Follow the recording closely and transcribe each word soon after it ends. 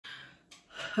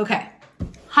Okay.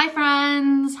 Hi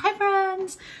friends. Hi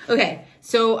friends. Okay.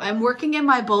 So I'm working in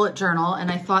my bullet journal and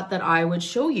I thought that I would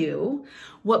show you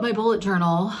what my bullet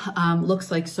journal looks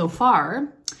like so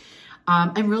far.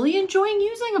 I'm really enjoying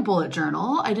using a bullet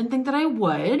journal. I didn't think that I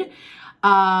would, but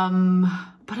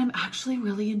I'm actually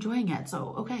really enjoying it.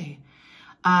 So, okay.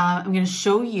 I'm going to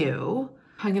show you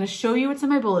what's in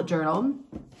my bullet journal.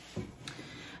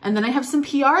 And then I have some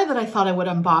PR that I thought I would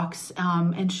unbox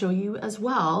and show you as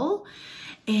well.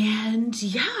 And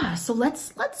yeah, so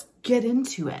let's get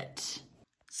into it.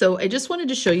 So I just wanted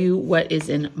to show you what is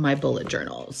in my bullet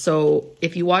journal. So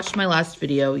if you watched my last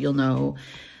video, you'll know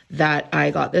that I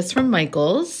got this from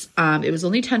Michael's. It was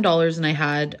only $10 and I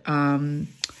had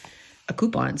a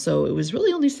coupon. So it was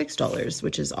really only $6,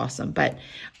 which is awesome. But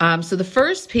so the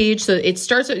first page, so it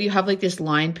starts out, you have like this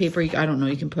lined paper. I don't know,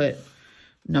 you can put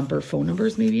phone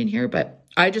numbers maybe in here, but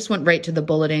I just went right to the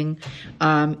bulleting.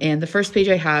 And the first page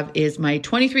I have is my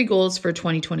 23 goals for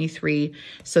 2023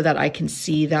 so that I can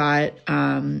see that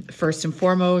first and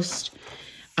foremost.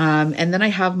 And then I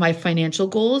have my financial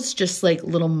goals, just like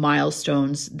little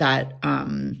milestones that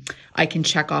I can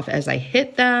check off as I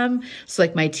hit them. So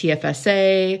like my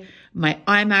TFSA, my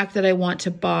iMac that I want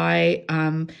to buy.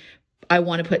 I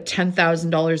want to put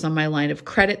 $10,000 on my line of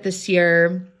credit this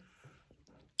year.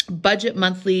 Budget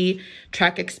monthly,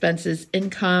 track expenses,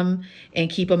 income, and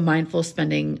keep a mindful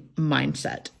spending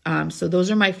mindset. So those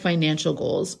are my financial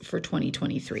goals for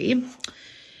 2023.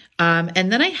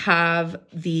 And then I have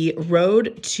the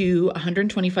road to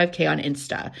 125K on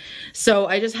Insta. So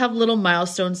I just have little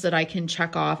milestones that I can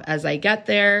check off as I get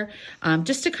there,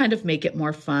 just to kind of make it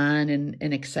more fun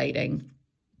and exciting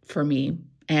for me.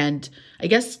 And I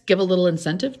guess give a little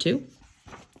incentive too.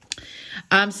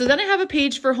 So then I have a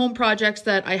page for home projects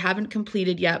that I haven't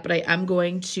completed yet, but I am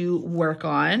going to work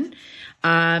on.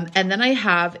 And then I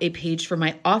have a page for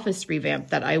my office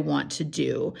revamp that I want to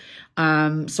do.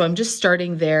 So I'm just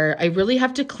starting there. I really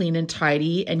have to clean and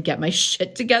tidy and get my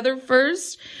shit together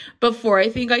first before I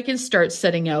think I can start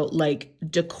setting out like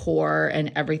decor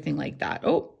and everything like that.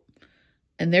 Oh,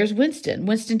 and there's Winston.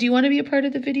 Winston, do you want to be a part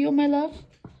of the video, my love?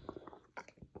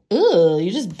 Ugh,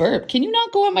 you just burped. Can you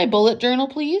not go on my bullet journal,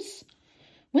 please?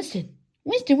 Winston,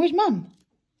 where's mom?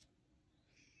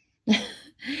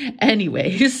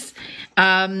 Anyways,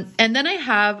 and then I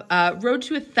have road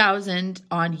to 1,000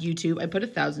 on YouTube. I put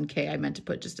 1,000K. I meant to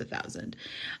put just 1,000.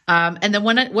 And then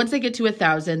once I get to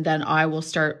 1,000, then I will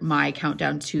start my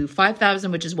countdown to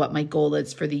 5,000, which is what my goal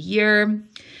is for the year.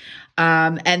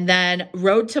 And then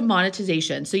road to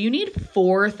monetization. So you need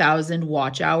 4,000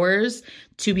 watch hours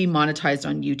to be monetized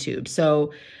on YouTube.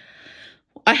 So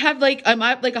I'm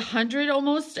at like 100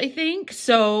 almost, I think.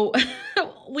 So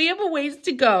we have a ways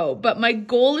to go, but my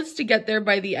goal is to get there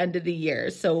by the end of the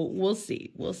year. So we'll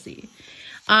see.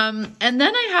 And then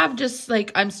I have just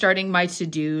like, I'm starting my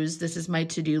to-dos. This is my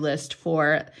to-do list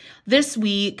for this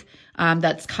week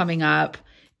that's coming up.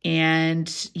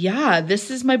 And yeah,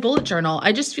 this is my bullet journal.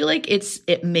 I just feel like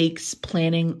it makes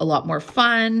planning a lot more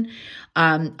fun.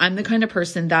 I'm the kind of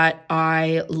person that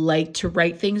I like to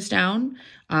write things down.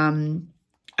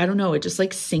 I don't know. It just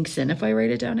like sinks in if I write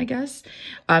it down, I guess.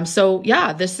 So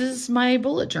yeah, this is my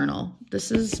bullet journal. This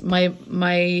is my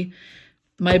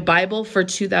Bible for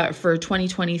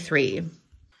 2023.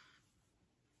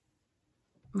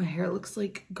 My hair looks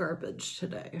like garbage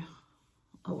today.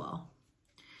 Oh well.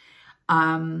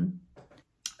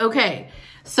 Okay.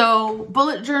 So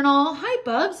bullet journal. Hi,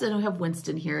 Bubs. I don't have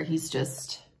Winston here. He's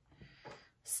just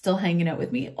still hanging out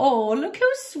with me. Oh, look how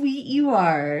sweet you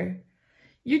are.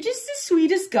 You're just the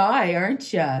sweetest guy,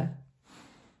 aren't you?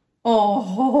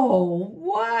 Oh,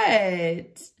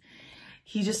 what?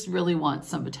 He just really wants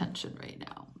some attention right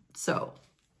now. So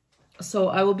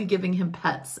I will be giving him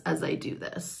pets as I do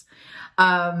this.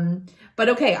 But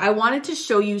okay, I wanted to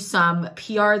show you some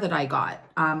PR that I got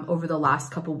over the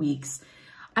last couple weeks.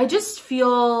 I just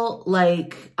feel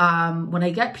like when I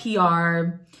get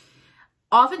PR,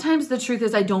 oftentimes the truth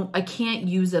is I can't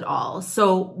use it all.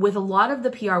 So with a lot of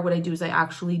the PR, what I do is I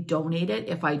actually donate it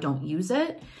if I don't use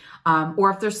it.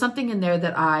 Or if there's something in there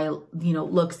that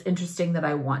looks interesting that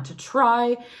I want to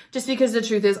try, just because the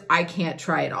truth is I can't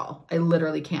try it all. I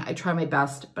literally can't. I try my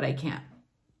best, but I can't.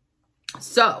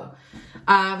 So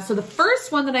the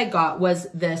first one that I got was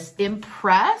this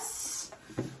Impress.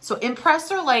 So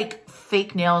Impress are like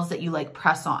fake nails that you like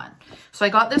press on. So I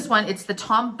got this one. It's the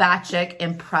Tom Batchick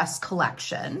Impress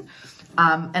collection.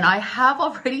 And I have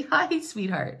already, hi,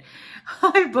 sweetheart.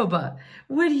 Hi, Bubba.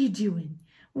 What are you doing?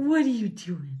 What are you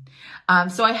doing?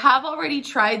 So I have already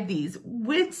tried these.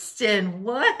 Winston,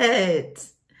 what?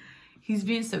 He's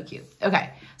being so cute.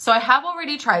 Okay, so I have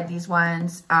already tried these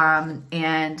ones,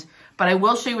 but I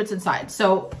will show you what's inside.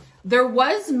 So there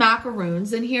was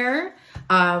macaroons in here,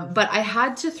 but I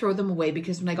had to throw them away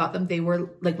because when I got them, they were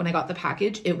like, when I got the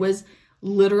package, it was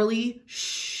literally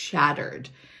shattered.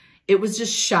 It was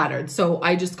just shattered. So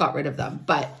I just got rid of them.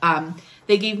 But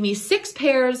they gave me 6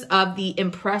 pairs of the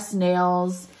Impress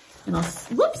nails. And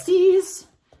whoopsies.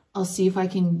 I'll see if I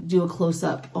can do a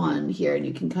close-up on here and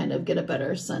you can kind of get a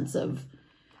better sense of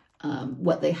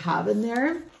what they have in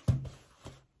there.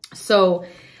 So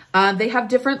they have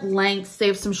different lengths. They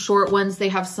have some short ones. They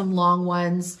have some long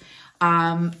ones.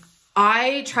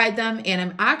 I tried them and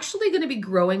I'm actually going to be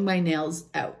growing my nails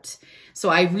out. So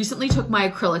I recently took my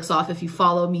acrylics off. If you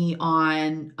follow me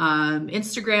on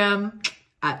Instagram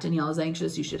at Danielle is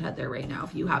Anxious, you should head there right now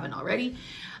if you haven't already.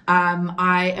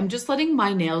 I am just letting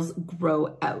my nails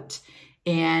grow out.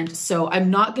 And so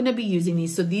I'm not going to be using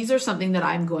these. So these are something that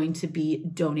I'm going to be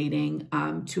donating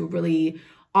to a really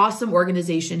awesome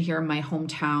organization here in my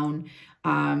hometown.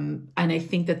 And I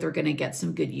think that they're going to get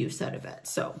some good use out of it.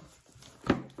 So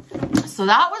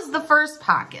that was the first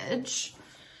package.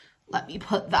 Let me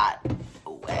put that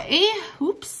away.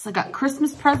 Oops, I got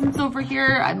Christmas presents over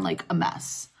here. I'm like a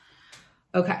mess.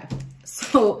 Okay,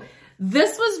 so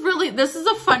this is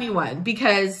a funny one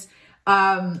because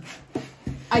I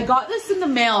got this in the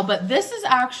mail, but this is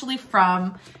actually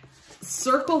from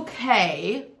Circle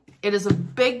K. It is a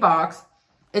big box.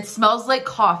 It smells like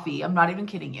coffee. I'm not even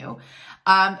kidding you.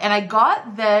 And I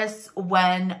got this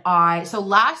so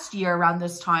last year around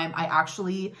this time, I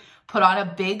actually put on a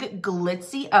big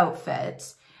glitzy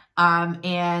outfit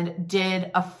and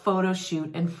did a photo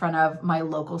shoot in front of my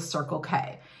local Circle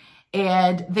K.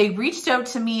 And they reached out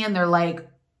to me and they're like,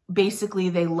 basically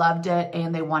they loved it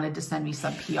and they wanted to send me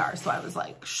some PR. So I was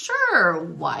like, sure,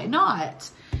 why not?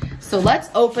 So let's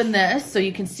open this so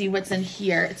you can see what's in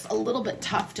here. It's a little bit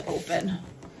tough to open.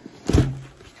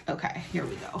 Okay, here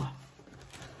we go.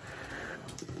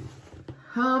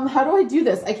 How do I do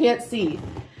this? I can't see.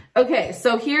 Okay,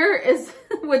 so here is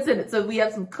what's in it. So we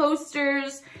have some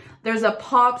coasters. There's a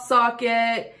pop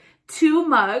socket, 2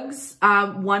 mugs.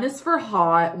 One is for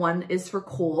hot, one is for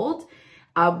cold,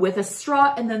 with a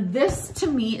straw. And then this to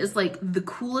me is like the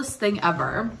coolest thing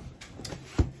ever.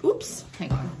 Oops,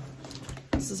 hang on.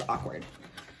 This is awkward.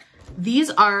 These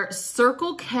are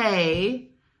Circle K,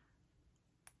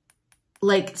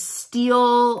 like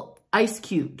steel ice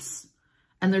cubes.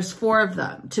 And there's 4 of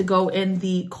them to go in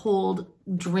the cold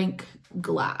drink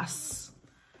glass,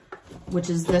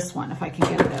 which is this one, if I can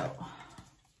get it out.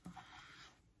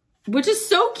 Which is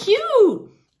so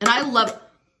cute. And I love,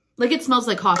 like it smells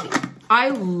like coffee. I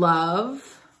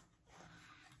love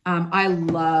a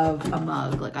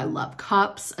mug. Like I love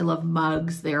cups. I love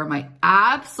mugs. They are my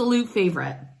absolute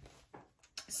favorite.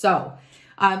 So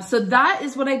that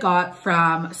is what I got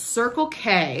from Circle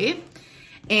K.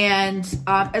 And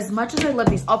as much as I love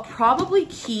these, I'll probably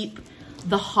keep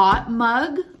the hot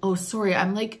mug. Oh, sorry,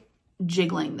 I'm like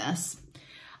jiggling this.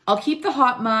 I'll keep the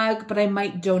hot mug, but I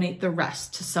might donate the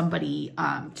rest to somebody,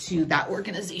 to that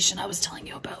organization I was telling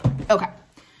you about. Okay,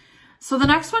 so the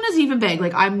next one is even big.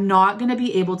 Like I'm not gonna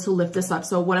be able to lift this up.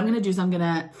 So what I'm gonna do is I'm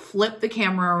gonna flip the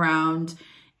camera around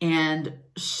and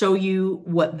show you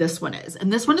what this one is.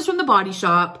 And this one is from the Body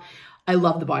Shop. I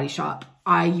love the Body Shop.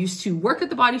 I used to work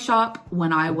at the Body Shop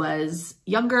when I was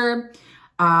younger.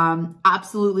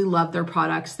 Absolutely love their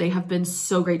products. They have been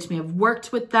so great to me. I've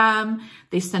worked with them.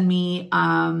 They send me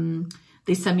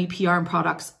PR and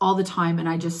products all the time. And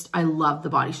I love the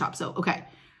Body Shop. So, okay,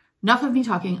 enough of me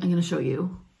talking. I'm going to show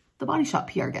you the Body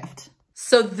Shop PR gift.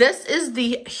 So this is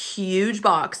the huge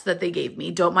box that they gave me.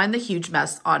 Don't mind the huge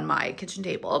mess on my kitchen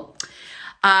table.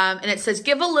 And it says,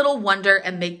 give a little wonder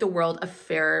and make the world a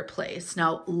fairer place.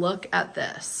 Now look at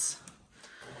this.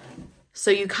 So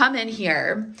you come in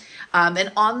here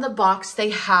and on the box,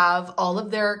 they have all of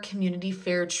their community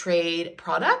fair trade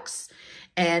products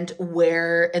and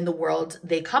where in the world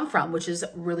they come from, which is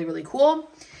really, really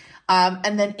cool.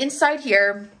 And then inside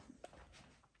here,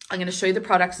 I'm going to show you the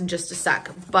products in just a sec,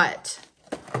 but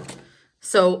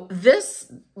so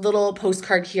this little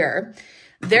postcard here,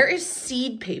 there is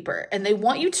seed paper and they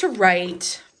want you to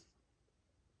write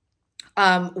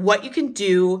what you can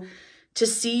do to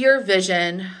see your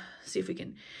vision. See if we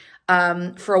can,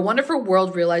 for a wonderful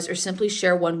world realize or simply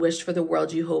share one wish for the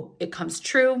world you hope it comes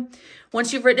true.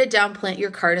 Once you've written it down, plant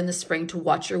your card in the spring to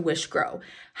watch your wish grow.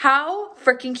 How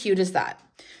freaking cute is that?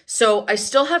 So I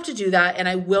still have to do that and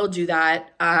I will do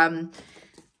that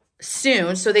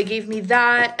soon. So they gave me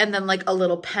that and then like a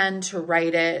little pen to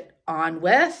write it on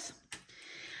with.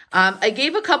 I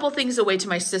gave a couple things away to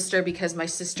my sister because my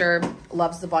sister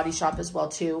loves the Body Shop as well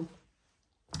too.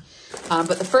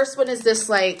 But the first one is this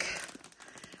like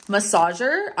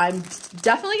massager. I'm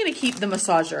definitely going to keep the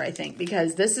massager, I think,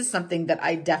 because this is something that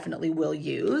I definitely will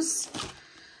use.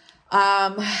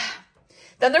 Then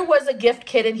there was a gift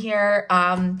kit in here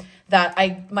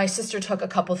that my sister took a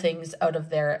couple things out of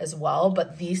there as well.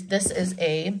 But this is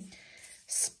a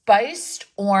spiced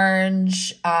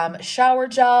orange shower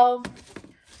gel,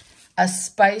 a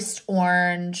spiced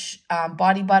orange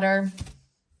body butter.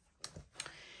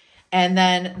 And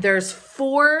then there's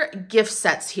 4 gift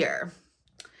sets here.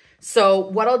 So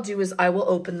what I'll do is I will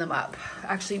open them up.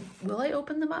 Actually, will I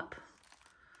open them up?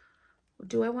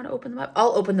 Do I want to open them up?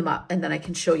 I'll open them up and then I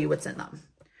can show you what's in them.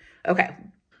 Okay.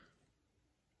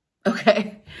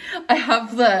 Okay. I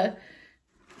have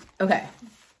okay.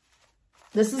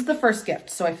 This is the first gift.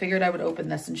 So I figured I would open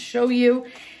this and show you.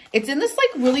 It's in this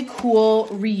like really cool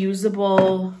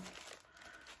reusable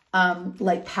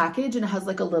like package, and it has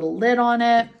like a little lid on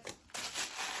it.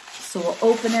 So we'll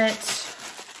open it.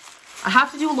 I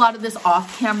have to do a lot of this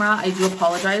off camera. I do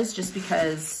apologize just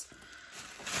because,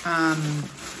 oh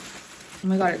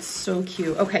my God, it's so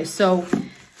cute. Okay, so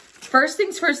first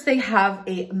things first, they have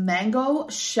a mango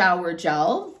shower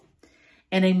gel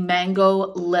and a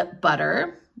mango lip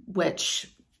butter,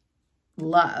 which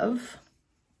love.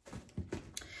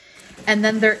 And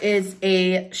then there is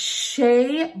a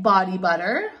shea body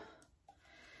butter,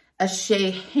 a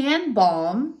shea hand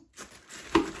balm,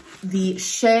 the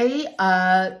shea,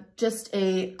 just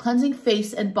a cleansing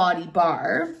face and body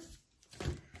bar.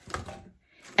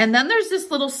 And then there's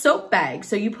this little soap bag.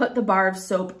 So you put the bar of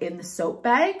soap in the soap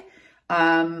bag,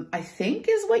 I think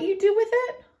is what you do with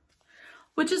it,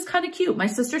 which is kind of cute. My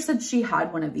sister said she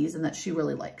had one of these and that she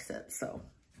really likes it. So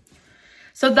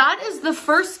that is the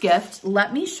first gift.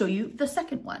 Let me show you the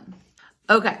second one.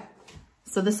 Okay,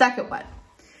 so the second one.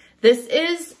 This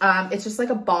is, it's just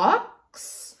like a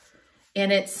box,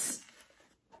 and it's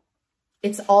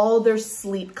all their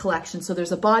sleep collection. So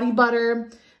there's a body butter,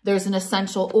 there's an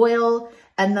essential oil,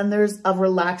 and then there's a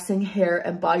relaxing hair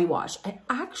and body wash. I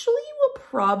actually will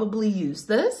probably use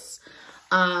this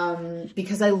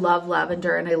because I love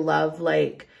lavender and I love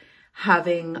like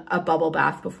having a bubble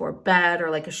bath before bed or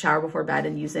like a shower before bed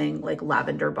and using like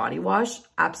lavender body wash.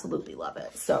 Absolutely love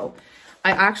it. So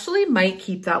I actually might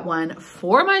keep that one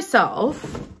for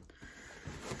myself.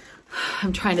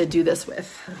 I'm trying to do this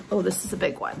with, oh, this is a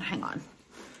big one. Hang on.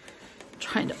 I'm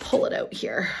trying to pull it out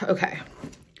here. Okay.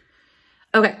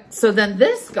 Okay. So then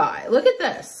this guy, look at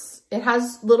this. It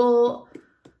has little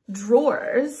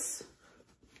drawers.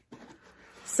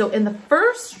 So in the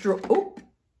first drawer, oh,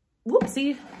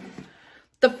 whoopsie.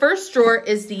 The first drawer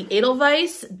is the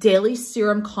Edelweiss Daily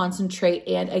Serum Concentrate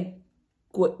and a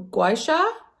gua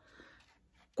sha.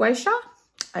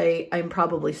 I'm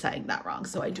probably saying that wrong,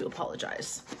 so I do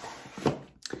apologize.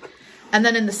 And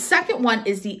then in the second one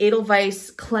is the Edelweiss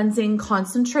Cleansing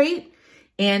Concentrate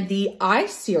and the eye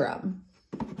serum.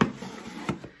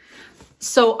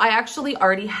 So I actually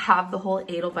already have the whole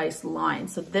Edelweiss line.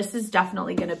 So this is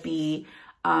definitely going to be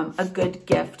a good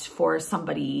gift for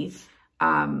somebody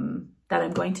that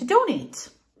I'm going to donate.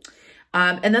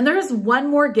 And then there is one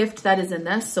more gift that is in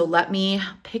this. So let me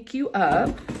pick you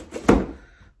up.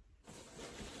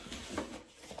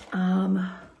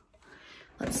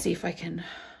 Let's see if I can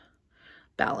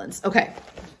balance. Okay,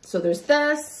 so there's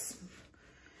this.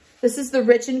 This is the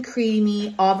Rich and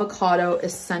Creamy Avocado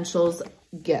Essentials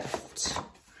gift.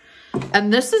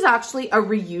 And this is actually a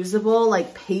reusable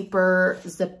like paper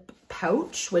zip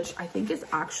pouch, which I think is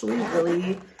actually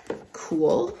really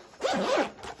cool.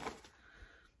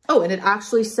 Oh, and it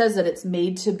actually says that it's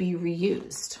made to be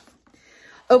reused.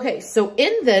 Okay, so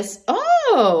in this,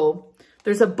 oh,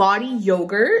 there's a body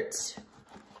yogurt,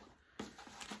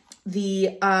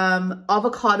 the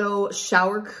avocado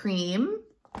shower cream,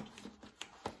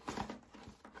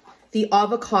 the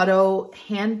avocado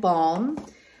hand balm,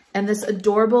 and this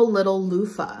adorable little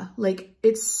loofah. Like,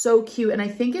 it's so cute. And I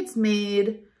think it's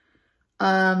made,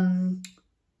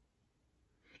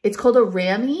 it's called a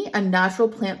Rami, a natural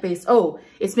plant-based, oh,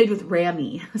 it's made with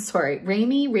Rami, sorry,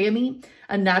 Rami,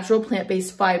 a natural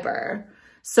plant-based fiber.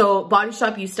 So Body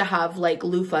Shop used to have like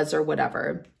loofahs or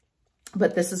whatever,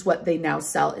 but this is what they now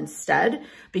sell instead,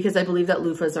 because I believe that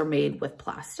loofahs are made with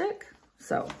plastic.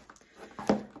 So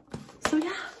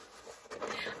yeah.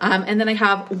 And then I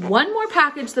have one more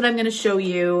package that I'm going to show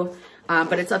you,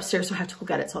 but it's upstairs, so I have to go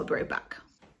get it. So I'll be right back.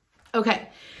 Okay.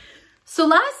 So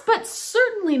last but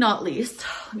certainly not least,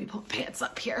 let me pull pants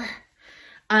up here.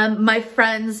 My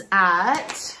friends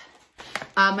at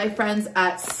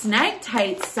Snag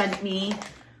Tights sent me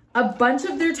a bunch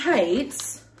of their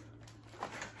tights.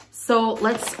 So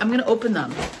I'm gonna open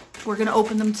them. We're gonna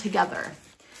open them together.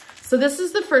 So this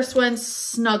is the first one,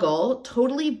 Snuggle,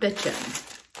 Totally Bitchin'.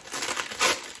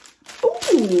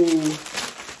 Ooh.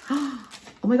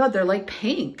 Oh my God, they're like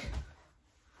pink.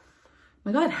 Oh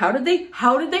my God, how did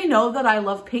they know that I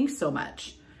love pink so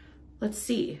much? Let's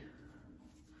see.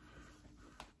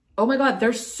 Oh my God,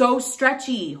 they're so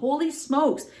stretchy. Holy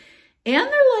smokes. And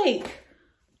they're like,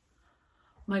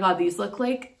 oh my God, these look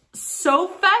like so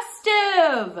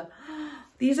festive.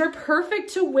 These are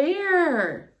perfect to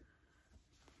wear.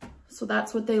 So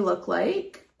that's what they look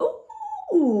like.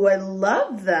 Ooh, I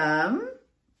love them.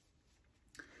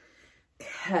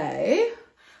 Okay.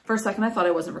 For a second, I thought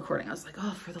I wasn't recording. I was like,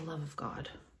 oh, for the love of God.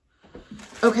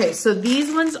 Okay, so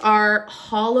these ones are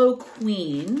Hollow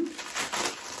Queen.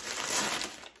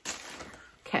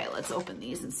 Okay, let's open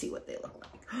these and see what they look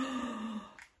like.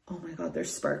 Oh my God, they're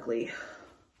sparkly.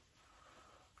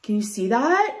 Can you see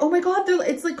that? Oh my God,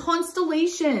 it's like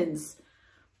constellations.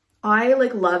 I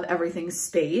like love everything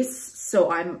space,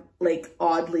 so I'm like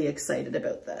oddly excited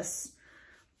about this.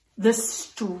 The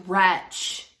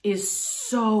stretch is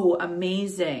so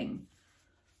amazing.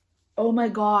 Oh my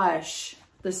gosh,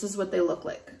 this is what they look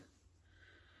like.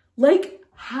 Like,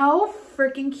 how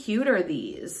freaking cute are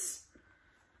these?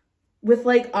 With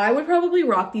like, I would probably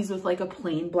rock these with like a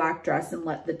plain black dress and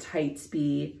let the tights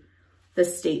be the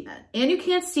statement. And you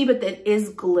can't see, but it is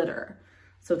glitter.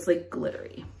 So it's like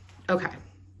glittery. Okay.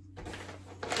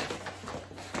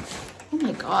 Oh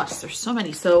my gosh, there's so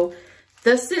many. So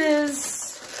this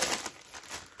is,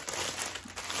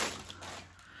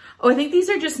 oh, I think these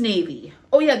are just navy.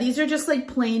 Oh yeah, these are just like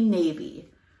plain navy.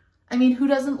 I mean, who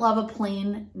doesn't love a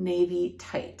plain navy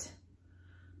tight?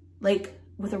 Like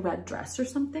with a red dress or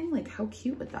something? Like how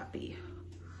cute would that be?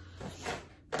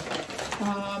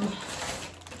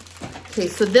 Okay,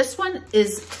 so this one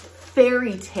is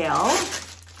Fairy Tale.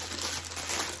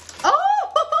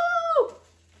 Oh!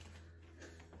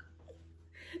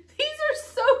 These are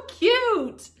so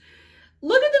cute.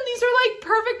 Look at them. These are like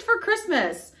perfect for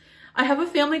Christmas. I have a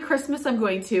family Christmas I'm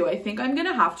going to. I think I'm going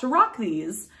to have to rock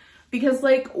these because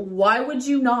like, why would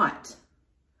you not?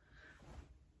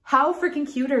 How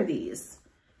freaking cute are these?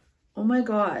 Oh my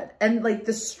God. And like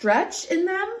the stretch in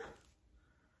them,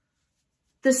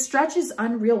 the stretch is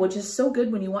unreal, which is so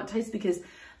good when you want tights because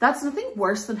that's nothing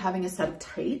worse than having a set of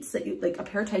tights that you like a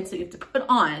pair of tights that you have to put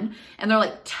on and they're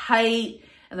like tight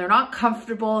and they're not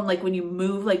comfortable. And like when you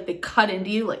move, like they cut into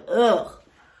you, like, ugh,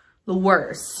 the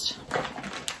worst.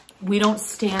 We don't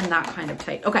stand that kind of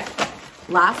tight. Okay,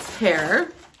 last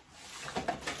pair.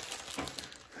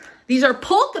 These are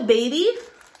Polka Baby.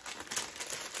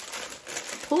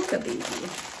 Polka Baby.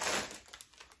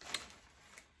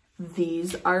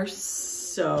 These are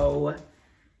so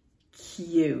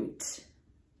cute.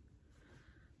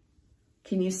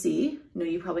 Can you see? No,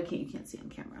 you probably can't. You can't see on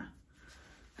camera.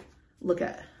 Look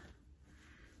at it.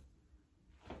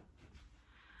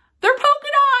 They're polka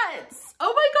dots.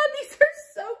 Oh my God, these are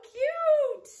so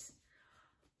cute.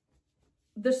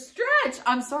 The stretch.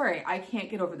 I'm sorry. I can't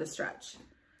get over the stretch.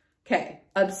 Okay.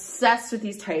 Obsessed with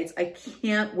these tights. I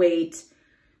can't wait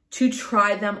to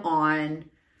try them on.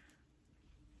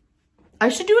 I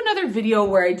should do another video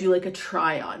where I do like a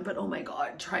try on, but oh my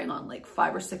God, trying on like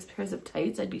 5 or 6 pairs of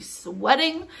tights. I'd be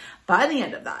sweating by the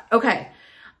end of that. Okay.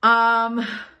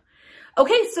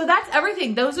 Okay, so that's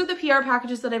everything. Those are the PR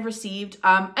packages that I've received.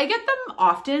 I get them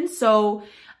often. So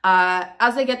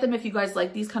as I get them, if you guys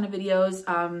like these kind of videos,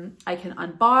 I can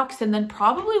unbox. And then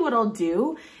probably what I'll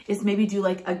do is maybe do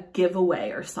like a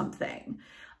giveaway or something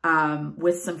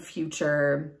with some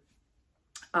future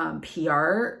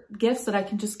PR gifts that I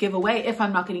can just give away if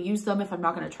I'm not going to use them, if I'm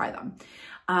not going to try them.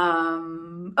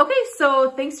 Okay,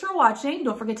 so thanks for watching.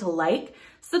 Don't forget to like,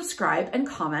 subscribe, and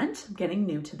comment. I'm getting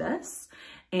new to this.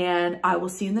 And I will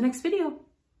see you in the next video.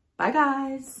 Bye,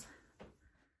 guys.